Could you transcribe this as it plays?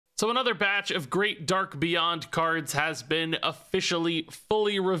So another batch of Great Dark Beyond cards has been officially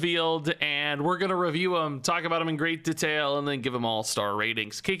fully revealed, and we're going to review them, talk about them in great detail, and then give them all star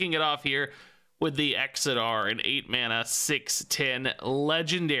ratings. Kicking it off here with the Exodar, an 8-mana, 6/10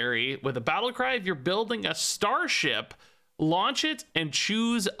 legendary with a battle cry. If you're building a starship, launch it and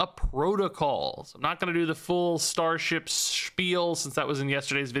choose a protocol. So I'm not going to do the full starship spiel since that was in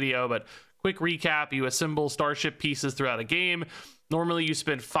yesterday's video, but quick recap: you assemble starship pieces throughout a game. Normally you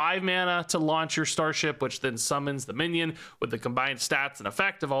spend 5 mana to launch your starship, which then summons the minion with the combined stats and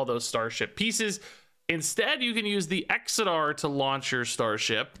effect of all those starship pieces. Instead, you can use the Exodar to launch your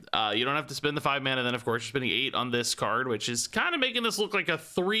starship. You don't have to spend the 5 mana. Then, of course, you're spending 8 on this card, which is kind of making this look like a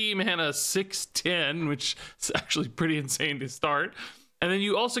 3-mana 6/10, which is actually pretty insane to start. And then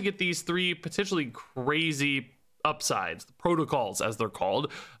you also get these 3 potentially crazy upsides, the protocols as they're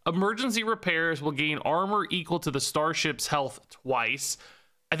called. Emergency repairs will gain armor equal to the starship's health twice.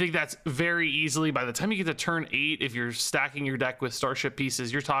 I think that's very easily, by the time you get to turn 8, if you're stacking your deck with starship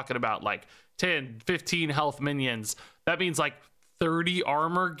pieces, you're talking about like 10, 15 health minions. That means like 30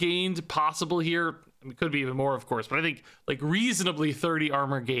 armor gained possible here. I mean, it could be even more, of course, but I think like reasonably 30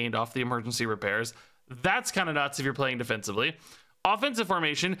 armor gained off the emergency repairs. That's kind of nuts if you're playing defensively. Offensive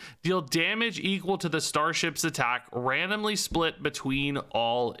formation, deal damage equal to the starship's attack, randomly split between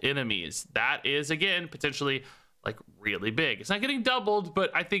all enemies. That is, again, potentially like really big. It's not getting doubled,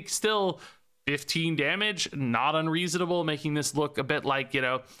 but I think still 15 damage, not unreasonable, making this look a bit like, you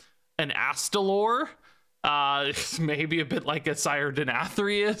know, an Astalor, maybe a bit like a Sire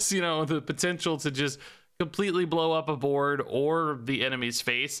Denathrius, you know, the potential to just completely blow up a board or the enemy's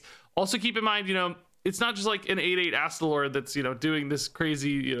face. Also keep in mind, you know, it's not just like an 8/8 Astalor that's, you know, doing this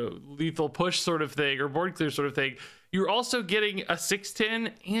crazy, you know, lethal push sort of thing or board clear sort of thing. You're also getting a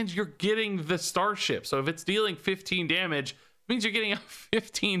 6/10 and you're getting the starship. So if it's dealing 15 damage, it means you're getting a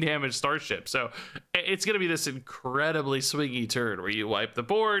 15 damage starship. So it's going to be this incredibly swingy turn where you wipe the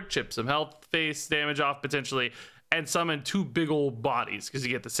board, chip some health face damage off potentially, and summon 2 big old bodies because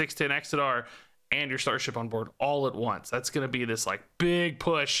you get the 6/10 Exodar and your starship on board all at once. That's going to be this like big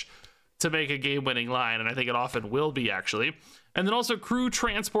push to make a game-winning line, and I think it often will be, actually. And then also crew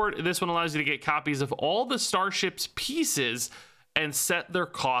transport. This one allows you to get copies of all the starship's pieces and set their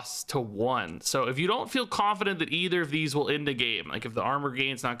costs to 1. So if you don't feel confident that either of these will end the game, like if the armor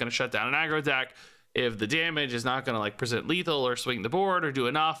gain's not going to shut down an aggro deck, if the damage is not going to like present lethal or swing the board or do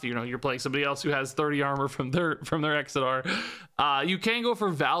enough, you know, you're playing somebody else who has 30 armor from their Exodar, you can go for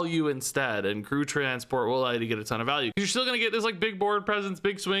value instead, and crew transport will allow you to get a ton of value. You're still going to get this like big board presence,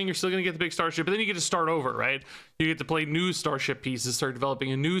 big swing, you're still going to get the big starship, but then you get to start over, right? You get to play new starship pieces, start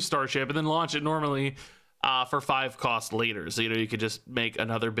developing a new starship, and then launch it normally for 5 cost later. So, you know, you could just make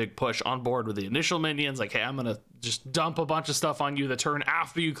another big push on board with the initial minions, like, hey, I'm going to just dump a bunch of stuff on you the turn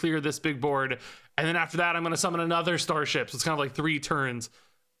after you clear this big board, and then after that I'm going to summon another starship. So it's kind of like 3 turns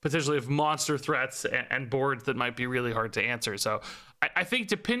potentially of monster threats and boards that might be really hard to answer. So I think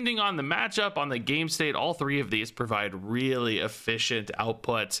depending on the matchup, on the game state, all 3 of these provide really efficient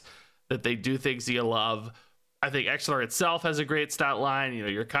output that they do things you love. I think Exodar itself has a great stat line. You know,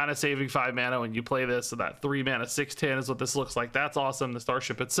 you're kind of saving 5 mana when you play this, so that 3-mana 6/10 is what this looks like. That's awesome. The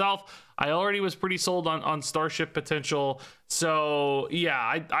starship itself, I already was pretty sold on starship potential. So yeah,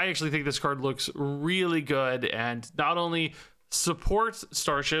 I actually think this card looks really good, and not only supports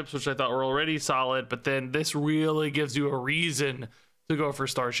starships, which I thought were already solid, but then this really gives you a reason to go for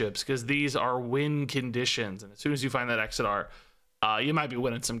starships, because these are win conditions, and as soon as you find that Exodar, you might be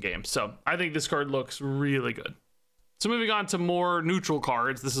winning some games. So I think this card looks really good. So moving on to more neutral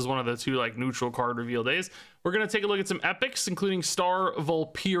cards. This is one of the 2 like neutral card reveal days. We're going to take a look at some epics, including Star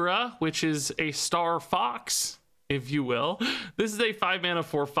Vulpera, which is a star fox, if you will. This is a 5-mana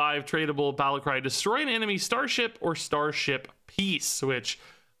 4/5 tradable battlecry. Destroy an enemy starship or starship piece, which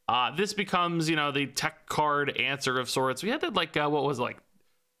this becomes, you know, the tech card answer of sorts. We had that like, what was it, like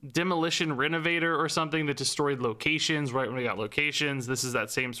Demolition Renovator or something that destroyed locations right when we got locations. This is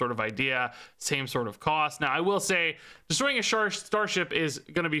that same sort of idea, same sort of cost. Now, I will say destroying a starship is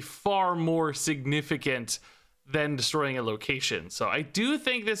going to be far more significant than destroying a location. So I do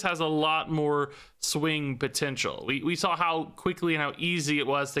think this has a lot more swing potential. We saw how quickly and how easy it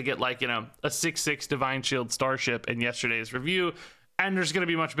was to get like, you know, a 6/6 Divine Shield starship in yesterday's review. And there's going to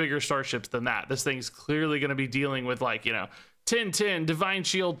be much bigger starships than that. This thing's clearly going to be dealing with like, you know, 10/10 Divine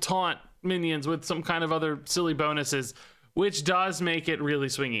Shield taunt minions with some kind of other silly bonuses, which does make it really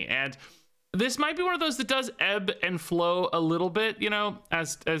swingy. And this might be one of those that does ebb and flow a little bit, you know,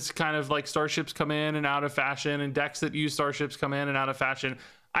 as kind of like starships come in and out of fashion, and decks that use starships come in and out of fashion.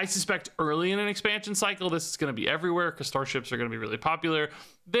 I suspect early in an expansion cycle, this is going to be everywhere because starships are going to be really popular.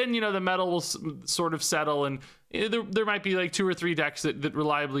 Then, the metal will sort of settle, and there might be like 2 or 3 decks that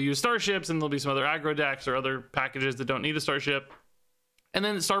reliably use starships, and there'll be some other aggro decks or other packages that don't need a starship. And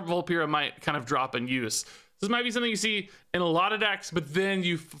then Star Volpira might kind of drop in use. This might be something you see in a lot of decks, but then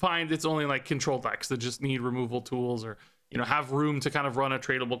you find it's only like control decks that just need removal tools, or have room to kind of run a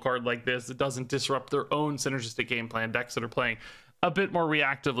tradable card like this that doesn't disrupt their own synergistic game plan. Decks that are playing a bit more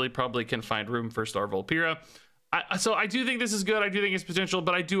reactively probably can find room for Star Volpira. So I do think this is good. I do think it's potential,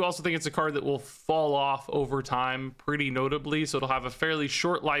 but I do also think it's a card that will fall off over time pretty notably. So it'll have a fairly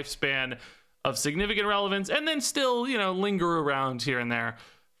short lifespan of significant relevance, and then still, linger around here and there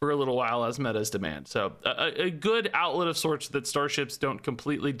for a little while as metas demand. So a good outlet of sorts that starships don't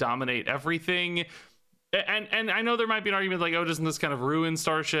completely dominate everything. And I know there might be an argument like, oh, doesn't this kind of ruin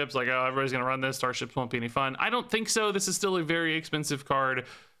starships? Like, oh, everybody's going to run this, starships won't be any fun. I don't think so. This is still a very expensive card,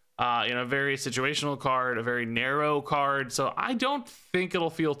 a very situational card, a very narrow card. So I don't think it'll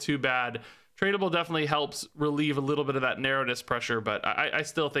feel too bad. Tradable definitely helps relieve a little bit of that narrowness pressure, but I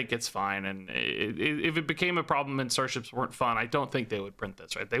still think it's fine. And if it became a problem and starships weren't fun, I don't think they would print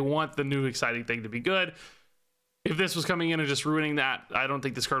this, right? They want the new exciting thing to be good. If this was coming in and just ruining that, I don't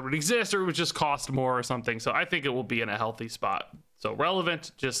think this card would exist, or it would just cost more or something. So I think it will be in a healthy spot. So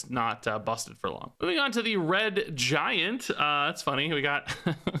relevant, just not busted for long. Moving on to the Red Giant. That's funny. We got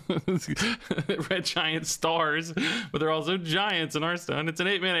Red Giant stars, but they're also giants in Hearthstone. It's an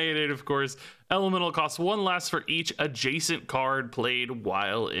 8-mana 8/8, of course. Elemental costs 1 less for each adjacent card played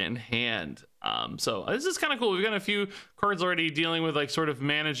while in hand. So this is kind of cool. We've got a few cards already dealing with like sort of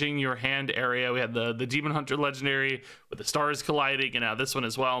managing your hand area. We had the Demon Hunter legendary with the stars colliding, and now this one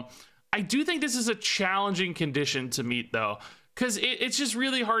as well. I do think this is a challenging condition to meet though, because it's just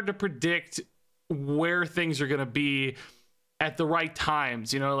really hard to predict where things are going to be at the right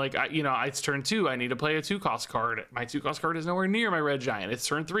times. It's turn 2. I need to play a 2-cost card. My 2-cost card is nowhere near my Red Giant. It's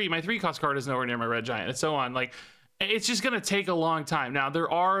turn 3. My 3-cost card is nowhere near my Red Giant, and so on. Like, it's just going to take a long time. Now,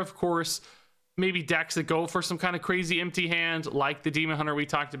 there are, of course, maybe decks that go for some kind of crazy empty hand, like the Demon Hunter we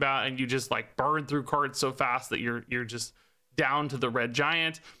talked about, and you just like burn through cards so fast that you're just down to the Red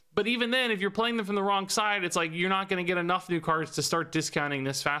Giant. But even then, if you're playing them from the wrong side, it's like you're not going to get enough new cards to start discounting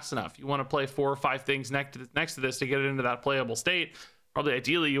this fast enough. You want to play 4 or 5 things next to this to get it into that playable state. Probably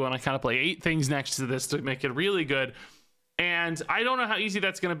ideally, you want to kind of play 8 things next to this to make it really good. And I don't know how easy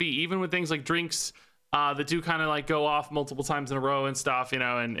that's going to be, even with things like drinks that do kind of like go off multiple times in a row and stuff,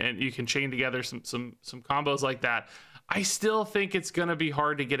 and you can chain together some combos like that. I still think it's going to be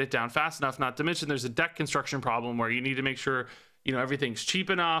hard to get it down fast enough. Not to mention, there's a deck construction problem where you need to make sure everything's cheap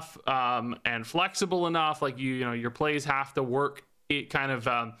enough and flexible enough. Like your plays have to work it kind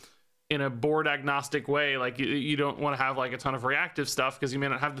of in a board agnostic way. Like you don't want to have like a ton of reactive stuff because you may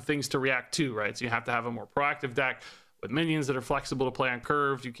not have the things to react to, right? So you have to have a more proactive deck with minions that are flexible to play on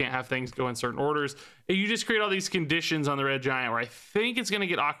curves. You can't have things go in certain orders. And you just create all these conditions on the Red Giant where I think it's going to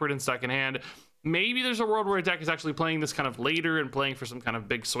get awkward and stuck in hand. Maybe there's a world where a deck is actually playing this kind of later and playing for some kind of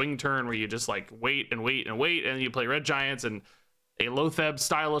big swing turn where you just like wait and wait and wait, and you play Red Giants and a Lotheb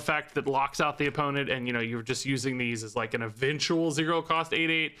style effect that locks out the opponent, and you're just using these as like an eventual 0-cost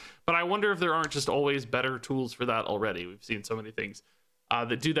 8/8. But I wonder if there aren't just always better tools for that already. We've seen so many things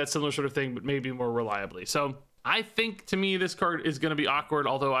that do that similar sort of thing, but maybe more reliably. So I think, to me, this card is going to be awkward,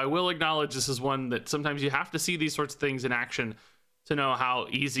 although I will acknowledge this is one that sometimes you have to see these sorts of things in action to know how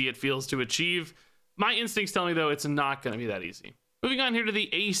easy it feels to achieve. My instincts tell me, though, it's not going to be that easy. Moving on here to the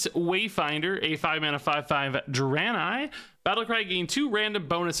Ace Wayfinder, a 5-mana 5/5 Draenei. Battlecry gain 2 random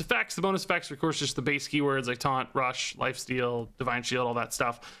bonus effects. The bonus effects are, of course, just the base keywords like Taunt, Rush, Lifesteal, Divine Shield, all that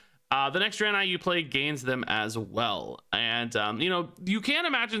stuff. The next Draenei you play gains them as well. And, you can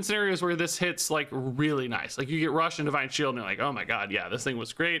imagine scenarios where this hits, like, really nice. Like, you get Rush and Divine Shield, and you're like, oh my god, yeah, this thing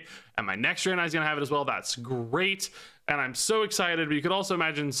was great. And my next Draenei is going to have it as well. That's great. And I'm so excited. But you could also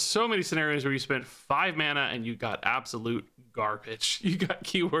imagine so many scenarios where you spent 5 mana and you got absolute garbage. You got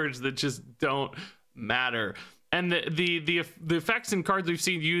keywords that just don't matter. And the effects and cards we've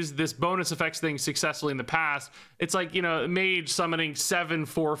seen use this bonus effects thing successfully in the past. It's like, Mage summoning 7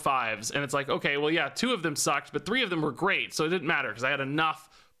 4/5s. And it's like, okay, well, yeah, 2 of them sucked, but 3 of them were great. So it didn't matter because I had enough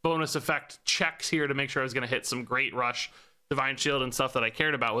bonus effect checks here to make sure I was going to hit some great Rush, Divine Shield, and stuff that I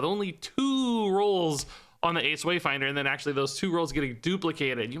cared about with only 2 rolls on the Ace Wayfinder. And then actually those 2 rolls getting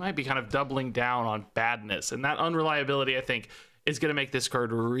duplicated. You might be kind of doubling down on badness. And that unreliability, I think, is going to make this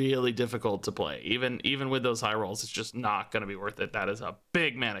card really difficult to play. Even with those high rolls, it's just not going to be worth it. That is a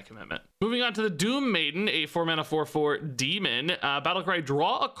big mana commitment. Moving on to the Doom Maiden, a 4-mana 4/4 demon. Battlecry,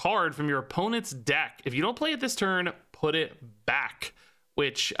 draw a card from your opponent's deck. If you don't play it this turn, put it back.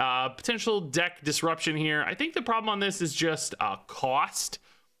 which potential deck disruption here. I think the problem on this is just cost.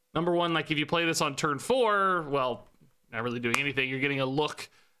 Number one, like if you play this on turn 4, well, not really doing anything. You're getting a look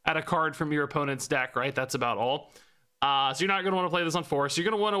at a card from your opponent's deck, right? That's about all. So you're not going to want to play this on 4. So you're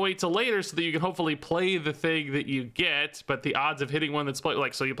going to want to wait till later so that you can hopefully play the thing that you get. But the odds of hitting one that's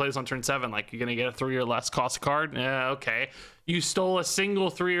like, so you play this on turn 7, like you're going to get a 3 or less cost card. Okay. You stole a single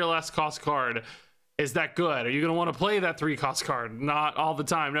 3 or less cost card. Is that good? Are you going to want to play that 3 cost card? Not all the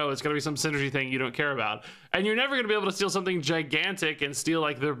time. No, it's going to be some synergy thing you don't care about. And you're never going to be able to steal something gigantic and steal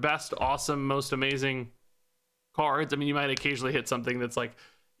like their best, awesome, most amazing cards. I mean, you might occasionally hit something that's like,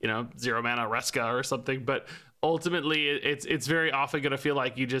 you know, 0 mana Reska or something, but ultimately it's very often going to feel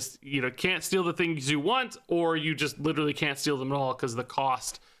like you just, you know, can't steal the things you want, or you just literally can't steal them at all because the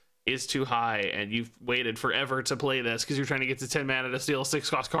cost is too high and you've waited forever to play this because you're trying to get to 10 mana to steal a 6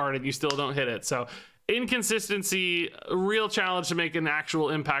 cost card and you still don't hit it. So inconsistency, a real challenge to make an actual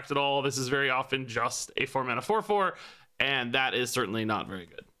impact at all. This is very often just a 4 mana 4/4, and that is certainly not very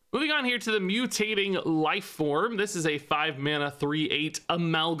good. Moving on here to the Mutating Life Form. This is a 5 mana 3/8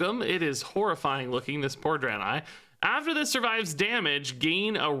 amalgam. It is horrifying looking, this poor Draenei. After this survives damage,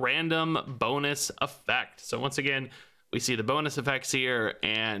 gain a random bonus effect. So once again, we see the bonus effects here,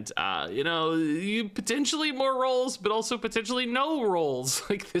 and you know, you potentially more rolls, but also potentially no rolls.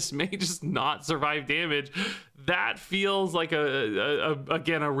 Like this may just not survive damage. That feels like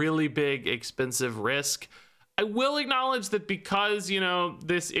again a really big expensive risk. I will acknowledge that because, you know,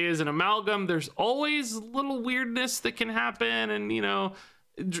 this is an amalgam, there's always little weirdness that can happen. And, you know,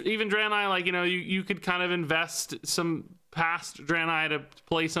 even Draenei, like, you know, you could kind of invest some past Draenei to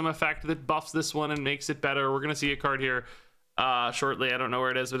play some effect that buffs this one and makes it better. We're going to see a card here shortly. I don't know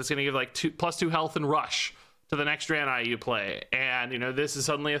where it is, but it's going to give like +2 health and rush to the next Draenei you play. And, you know, this is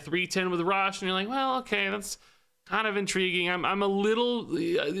suddenly a 3/10 with rush. And you're like, well, okay, that's kind of intriguing. I'm a little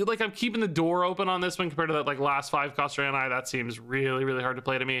like, I'm keeping the door open on this one compared to that like last 5 cost Draenei. That seems really, really hard to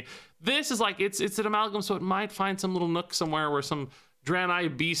play to me. This is like, it's an amalgam, so it might find some little nook somewhere where some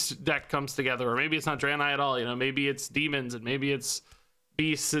Draenei beast deck comes together, or maybe it's not Draenei at all. You know, maybe it's demons, and maybe it's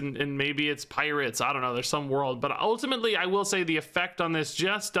beasts, and maybe it's pirates. I don't know. There's some world, but ultimately, I will say the effect on this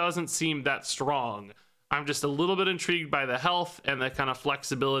just doesn't seem that strong. I'm just a little bit intrigued by the health and the kind of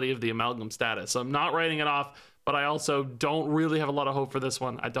flexibility of the amalgam status. So I'm not writing it off, but I also don't really have a lot of hope for this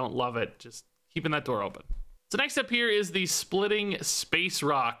one. I don't love it. Just keeping that door open. So next up here is the Splitting Space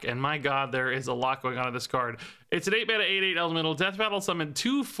Rock, and my god, there is a lot going on in this card. It's an 8 mana 8/8 elemental death battle. Summon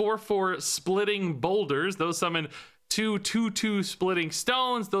 2 4/4 splitting boulders. Those summon 2 2/2 splitting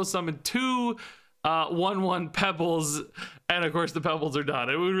stones. Those summon 2 1/1 pebbles, and of course the pebbles are done.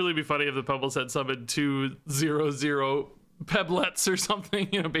 It would really be funny if the pebbles had summoned 2 0/0 pebblets or something,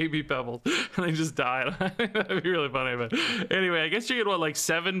 you know, baby pebbles, and they just died. That'd be really funny. But anyway, I guess you get what, like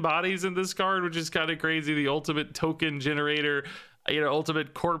 7 bodies in this card, which is kind of crazy. The ultimate token generator, you know,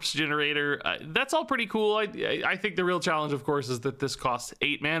 ultimate corpse generator. That's all pretty cool. I think the real challenge, of course, is that this costs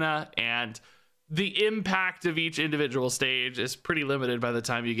 8 mana, and the impact of each individual stage is pretty limited by the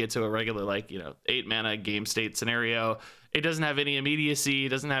time you get to a regular, like, you know, 8 mana game state scenario. It doesn't have any immediacy, it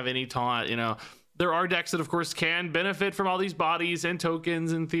doesn't have any taunt, you know. There are decks that, of course, can benefit from all these bodies and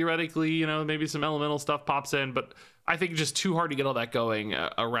tokens, and theoretically, you know, maybe some elemental stuff pops in, but I think just too hard to get all that going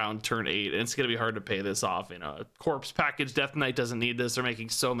around turn 8, and it's going to be hard to pay this off. You know, a corpse package Death Knight doesn't need this. They're making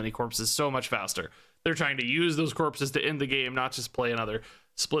so many corpses so much faster. They're trying to use those corpses to end the game, not just play another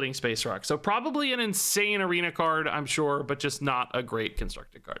Splitting Space Rock. So probably an insane arena card, I'm sure, but just not a great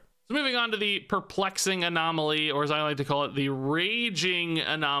constructed card. So moving on to the Perplexing Anomaly, or as I like to call it, the Raging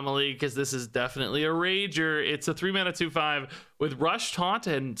Anomaly, because this is definitely a rager. It's a 3 mana 2/5 with Rush, Taunt,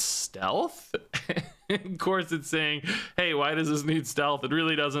 and Stealth. Of course, it's saying, hey, why does this need stealth? It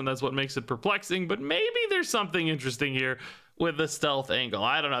really doesn't. That's what makes it perplexing, but maybe there's something interesting here with the stealth angle.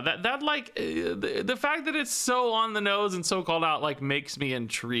 I don't know. That like, the fact that it's so on the nose and so called out, like, makes me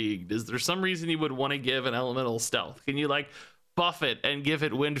intrigued. Is there some reason you would want to give an elemental stealth? Can you, like, buff it and give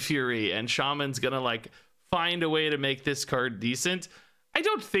it Wind Fury, and Shaman's gonna like find a way to make this card decent? I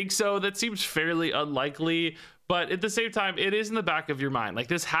don't think so. That seems fairly unlikely, but at the same time, it is in the back of your mind. Like,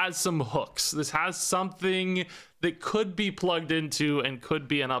 this has some hooks. This has something that could be plugged into and could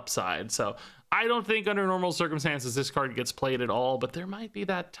be an upside. So I don't think under normal circumstances this card gets played at all, but there might be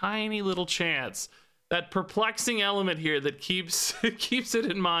that tiny little chance, that perplexing element here that keeps it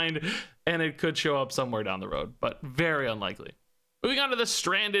in mind, and it could show up somewhere down the road, but very unlikely. Moving on to the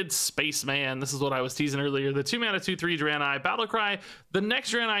Stranded Spaceman. This is what I was teasing earlier. The 2 mana 2/3 Draenei Battlecry. The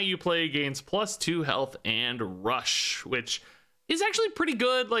next Draenei you play gains +2 health and rush, which is actually pretty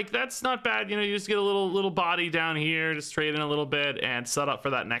good. Like, that's not bad. You know, you just get a little body down here, just trade in a little bit and set up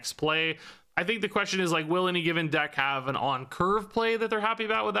for that next play. I think the question is, like, will any given deck have an on-curve play that they're happy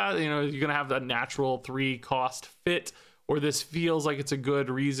about with that? You know, you're going to have that natural 3-cost fit, or this feels like it's a good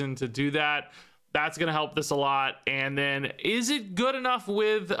reason to do that. That's going to help this a lot. And then, is it good enough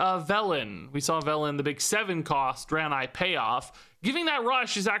with Velen? We saw Velen, the big 7-cost Draenei payoff. Giving that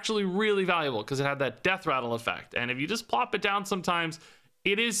rush is actually really valuable because it had that death rattle effect. And if you just plop it down sometimes,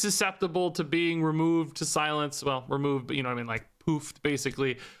 it is susceptible to being removed to silence. Well, removed, but you know what I mean, like poofed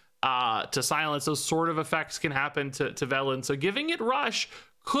basically to silence. Those sort of effects can happen to Velen. So giving it rush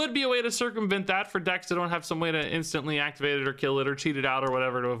could be a way to circumvent that for decks that don't have some way to instantly activate it or kill it or cheat it out or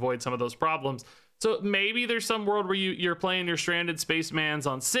whatever to avoid some of those problems. So maybe there's some world where you're playing your stranded spacemans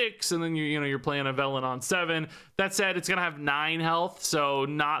on 6, and then you're playing a Velen on 7. That said, it's gonna have 9 health, so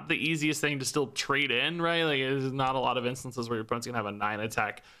not the easiest thing to still trade in, right? Like, there's not a lot of instances where your opponent's gonna have a 9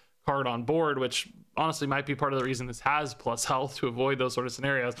 attack card on board, which honestly might be part of the reason this has plus health to avoid those sort of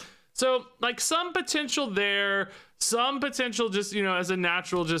scenarios. So, like, some potential there, some potential just, you know, as a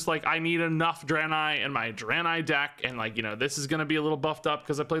natural, just like, I need enough Draenei in my Draenei deck, and like, you know, this is going to be a little buffed up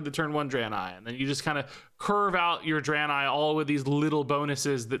because I played the turn 1 Draenei, and then you just kind of curve out your Draenei all with these little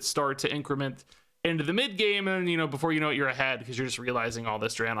bonuses that start to increment into the mid game, and you know, before you know it, you're ahead because you're just realizing all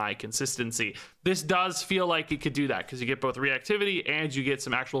this Draenei consistency. This does feel like it could do that because you get both reactivity and you get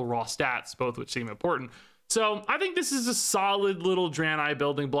some actual raw stats, both which seem important. So I think this is a solid little Draenei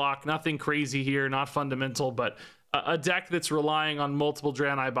building block. Nothing crazy here, not fundamental, but a deck that's relying on multiple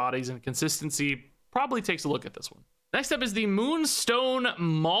Draenei bodies and consistency probably takes a look at this one. Next up is the Moonstone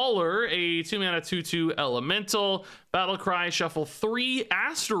Mauler, a 2-mana 2/2 elemental. Battle cry, shuffle 3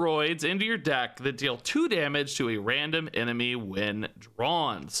 asteroids into your deck that deal 2 damage to a random enemy when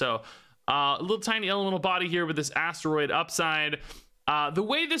drawn. So a little tiny elemental body here with this asteroid upside. The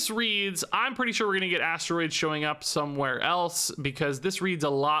way this reads, I'm pretty sure we're going to get asteroids showing up somewhere else because this reads a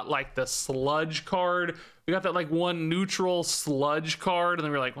lot like the sludge card. We got that like one neutral sludge card, and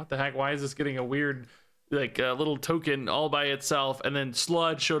then we're like, what the heck? Why is this getting a weird, like a little token all by itself? And then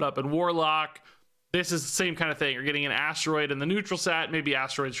sludge showed up in Warlock. This is the same kind of thing. You're getting an asteroid in the neutral set. Maybe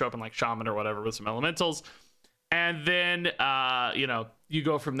asteroids show up in like Shaman or whatever with some elementals. And then, you know, you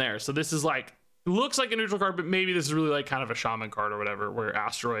go from there. So this is like, looks like a neutral card, but maybe this is really like kind of a Shaman card or whatever, where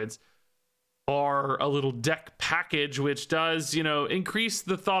asteroids are a little deck package, which does, you know, increase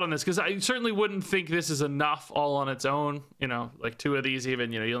the thought on this, because I certainly wouldn't think this is enough all on its own. You know, like 2 of these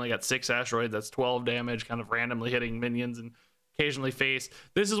even, you know, you only got 6 asteroids, that's 12 damage, kind of randomly hitting minions and occasionally face.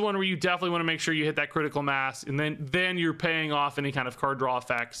 This is one where you definitely want to make sure you hit that critical mass, and then you're paying off any kind of card draw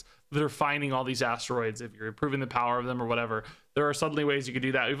effects that are finding all these asteroids. If you're improving the power of them or whatever, there are suddenly ways you could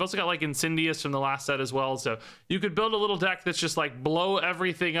do that. We've also got like Incendius from the last set as well, so you could build a little deck that's just like blow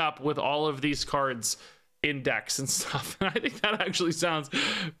everything up with all of these cards in decks and stuff. And I think that actually sounds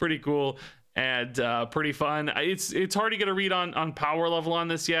pretty cool and pretty fun. It's hard to get a read on power level on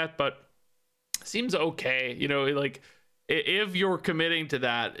this yet, but seems okay. You know, like if you're committing to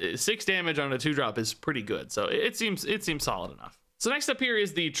that, 6 damage on a 2-drop is pretty good. So it seems solid enough. So next up here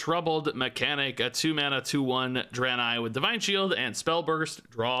is the Troubled Mechanic, a 2-mana 2/1 Draenei with Divine Shield and Spell Burst,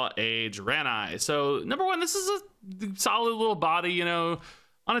 draw a Draenei. So number one, this is a solid little body, you know,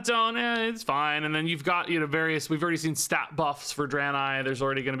 on its own, it's fine. And then you've got, you know, we've already seen stat buffs for Draenei. There's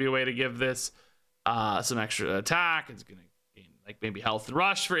already going to be a way to give this some extra attack. It's going to gain like maybe health and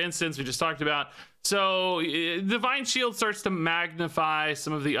rush, for instance, we just talked about. So Divine Shield starts to magnify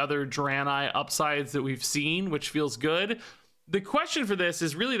some of the other Draenei upsides that we've seen, which feels good. The question for this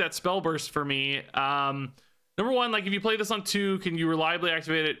is really that Spell Burst for me. Number one, like if you play this on 2, can you reliably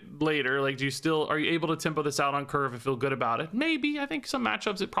activate it later? Like, are you able to tempo this out on curve and feel good about it? Maybe. I think some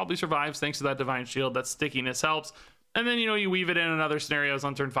matchups it probably survives thanks to that Divine Shield. That stickiness helps. And then, you know, you weave it in other scenarios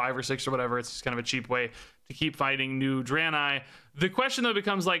on turn 5 or 6 or whatever. It's just kind of a cheap way to keep fighting new Draenei. The question though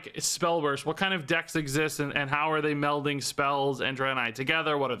becomes like Spell Burst. What kind of decks exist and how are they melding spells and Draenei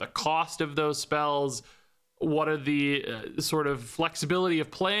together? What are the cost of those spells? What are the sort of flexibility of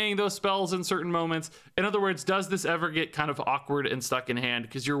playing those spells in certain moments? In other words, does this ever get kind of awkward and stuck in hand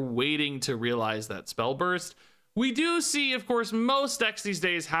because you're waiting to realize that Spell Burst? We do see, of course, most decks these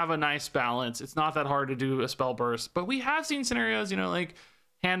days have a nice balance. It's not that hard to do a Spell Burst, but we have seen scenarios, you know, like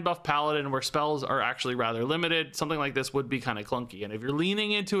Hand Buff Paladin, where spells are actually rather limited. Something like this would be kind of clunky. And if you're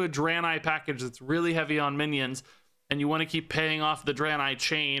leaning into a Draenei package that's really heavy on minions, and you want to keep paying off the Draenei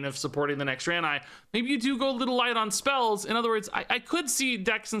chain of supporting the next Draenei, maybe you do go a little light on spells. In other words, I could see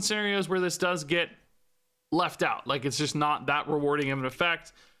decks and scenarios where this does get left out. Like, it's just not that rewarding of an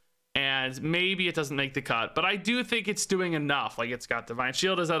effect. and maybe it doesn't make the cut, but I do think it's doing enough. Like, it's got Divine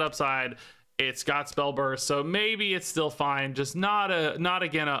Shield as that upside, it's got Spell Burst, so maybe it's still fine, just not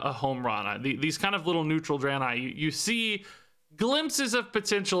again a home run. These kind of little neutral Draenei, you see glimpses of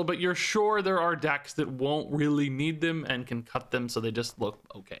potential, but you're sure there are decks that won't really need them and can cut them, so they just look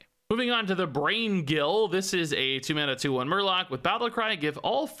okay. Moving on to the Brain Gill. This is a 2-mana 2/1 Murloc with Battle Cry. Give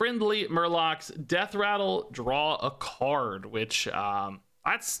all friendly Murlocs Death Rattle, draw a card, which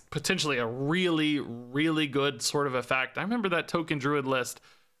that's potentially a really good sort of effect. I remember that Token Druid list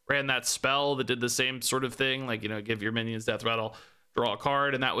ran that spell that did the same sort of thing, like, you know, give your minions Death Rattle, draw a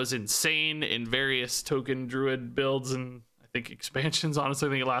card, and that was insane in various Token Druid builds and I think expansions. Honestly,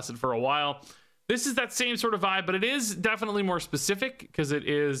 I think it lasted for a while. This is that same sort of vibe, but it is definitely more specific because it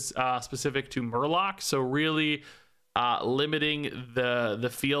is specific to Murloc. So really limiting the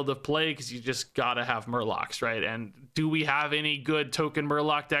field of play, because you just gotta have Murlocs, right? And do we have any good token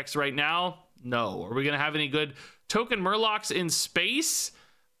Murloc decks right now? No. Are we gonna have any good token Murlocs in space?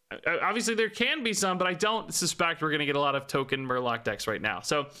 Obviously there can be some, but I don't suspect we're gonna get a lot of token Murloc decks right now.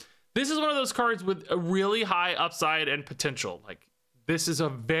 So this is one of those cards with a really high upside and potential. Like, this is a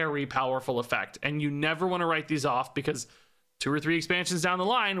very powerful effect, and you never want to write these off, because 2 or 3 expansions down the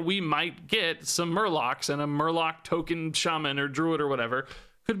line, we might get some Murlocs, and a Murloc token shaman or druid or whatever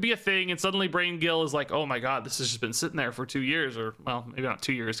could be a thing, and suddenly Brain Gill is like, oh my god, this has just been sitting there for 2 years, or, well, maybe not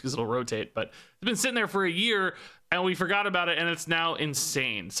 2 years because it'll rotate, but it's been sitting there for a year, and we forgot about it, and it's now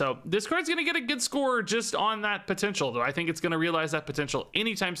insane. So this card's going to get a good score just on that potential. Do I think it's going to realize that potential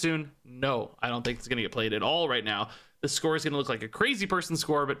anytime soon? No, I don't think it's going to get played at all right now. The score is going to look like a crazy person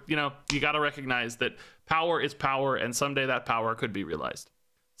score, but, you know, you got to recognize that power is power, and someday that power could be realized.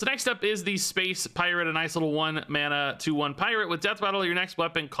 So next up is the Space Pirate, a nice little 1-mana 2/1 pirate with Death Rattle. Your next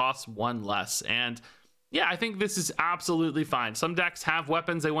weapon costs 1 less. And yeah, I think this is absolutely fine. Some decks have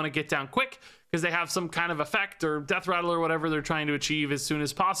weapons they want to get down quick because they have some kind of effect or Death Rattle or whatever they're trying to achieve as soon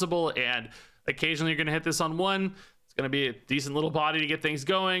as possible, and occasionally you're going to hit this on 1. It's going to be a decent little body to get things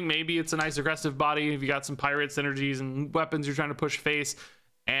going. Maybe it's a nice aggressive body if you got some pirate synergies and weapons you're trying to push face,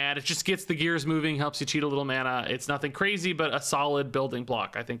 and it just gets the gears moving, helps you cheat a little mana. It's nothing crazy, but a solid building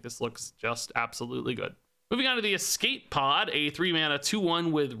block. I think this looks just absolutely good. Moving on to the Escape Pod, a 3-mana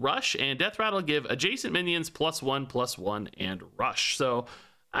 2/1 with Rush and Death Rattle. Give adjacent minions +1/+1 and Rush. So,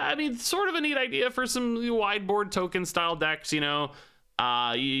 I mean, sort of a neat idea for some wide board token style decks, you know.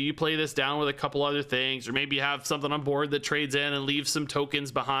 You play this down with a couple other things, or maybe you have something on board that trades in and leaves some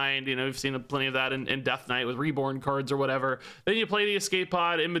tokens behind. You know, we've seen plenty of that in Death Knight with Reborn cards or whatever. Then you play the Escape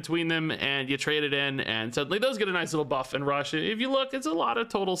Pod in between them and you trade it in, and suddenly those get a nice little buff and Rush. If you look, it's a lot of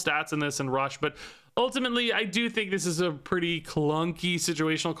total stats in this and Rush, but ultimately I do think this is a pretty clunky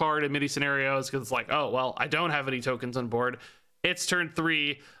situational card in many scenarios, because it's like, oh, well, I don't have any tokens on board. It's turn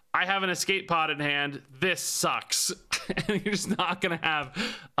 3. I have an Escape Pod in hand. This sucks. And you're just not going to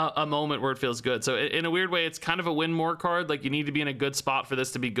have a moment where it feels good. So in a weird way, it's kind of a win more card. Like, you need to be in a good spot for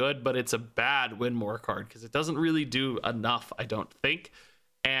this to be good, but it's a bad win more card because it doesn't really do enough, I don't think.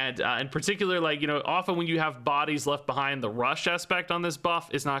 And in particular, like, you know, often when you have bodies left behind, the Rush aspect on this buff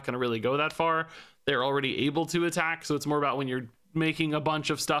is not going to really go that far. They're already able to attack. So it's more about when you're making a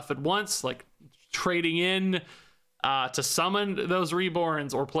bunch of stuff at once, like trading in to summon those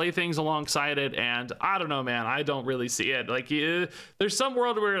Reborns or play things alongside it. And I don't know, man, I don't really see it. Like, there's some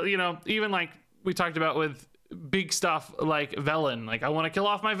world where, you know, even like we talked about with big stuff like Velen, like, I want to kill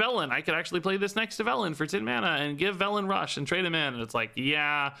off my Velen, I could actually play this next to Velen for 10 mana and give Velen Rush and trade him in. And it's like,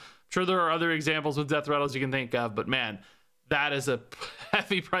 yeah, I'm sure there are other examples with Death Rattles you can think of, but man, that is a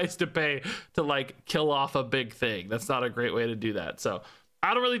heavy price to pay to like kill off a big thing. That's not a great way to do that. So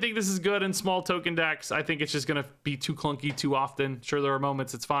I don't really think this is good in small token decks. I think it's just going to be too clunky too often. Sure, there are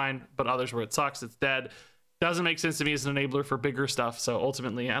moments it's fine, but others where it sucks, it's dead. Doesn't make sense to me as an enabler for bigger stuff. So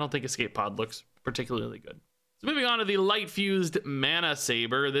ultimately, I don't think Escape Pod looks particularly good. So moving on to the Light Fused Mana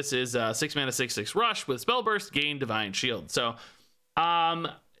Saber. This is 6 mana 6/6 Rush with Spell Burst, gain Divine Shield. So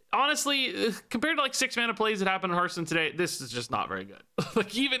honestly, compared to like 6 mana plays that happen in Hearthstone today, this is just not very good.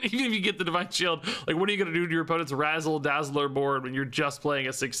 Like, even if you get the Divine Shield, like, what are you going to do to your opponent's Razzle Dazzler board when you're just playing a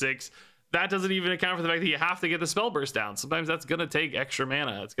 6/6? That doesn't even account for the fact that you have to get the Spell Burst down. Sometimes that's going to take extra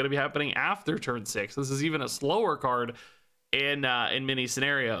mana. It's going to be happening after turn 6. This is even a slower card in many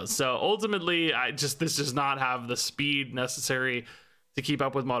scenarios. So ultimately, this does not have the speed necessary to keep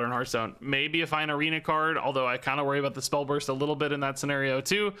up with modern Hearthstone. Maybe a fine arena card, although I kind of worry about the Spell Burst a little bit in that scenario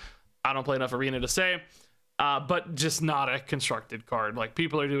too. I don't play enough arena to say, but just not a constructed card. Like,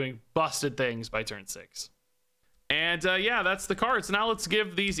 people are doing busted things by turn 6. And yeah, that's the card. So now let's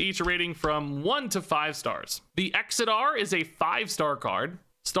give these each a rating from 1 to 5 stars. The Exodar is a 5-star card.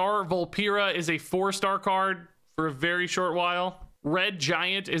 Star Volpira is a 4-star card for a very short while. Red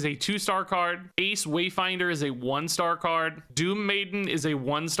Giant is a 2-star card. Ace Wayfinder is a 1-star card. Doom Maiden is a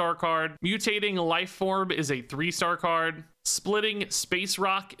 1-star card. Mutating Lifeform is a 3-star card. Splitting Space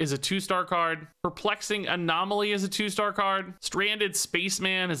Rock is a 2-star card. Perplexing Anomaly is a 2-star card. Stranded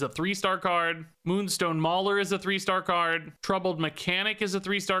Spaceman is a 3-star card. Moonstone Mauler is a 3-star card. Troubled Mechanic is a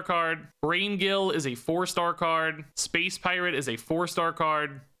 3-star card. Braingill is a 4-star card. Space Pirate is a 4-star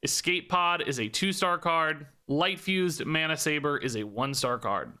card. Escape Pod is a 2-star card. Light Fused Mana Saber is a 1-star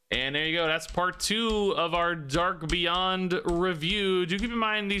card. And there you go. That's part 2 of our Dark Beyond review. Do keep in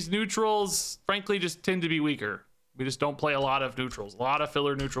mind these neutrals, frankly, just tend to be weaker. We just don't play a lot of neutrals, a lot of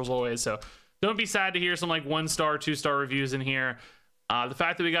filler neutrals always. So don't be sad to hear some like 1-star, 2-star reviews in here. The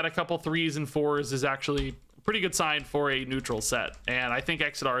fact that we got a couple 3s and 4s is actually a pretty good sign for a neutral set. And I think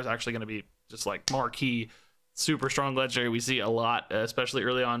Exodar is actually going to be just like marquee, super strong legendary. We see a lot, especially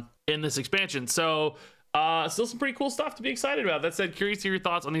early on in this expansion. So still some pretty cool stuff to be excited about. That said, curious to hear your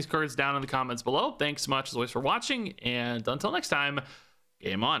thoughts on these cards down in the comments below. Thanks so much as always for watching, and until next time,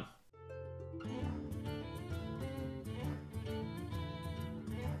 game on.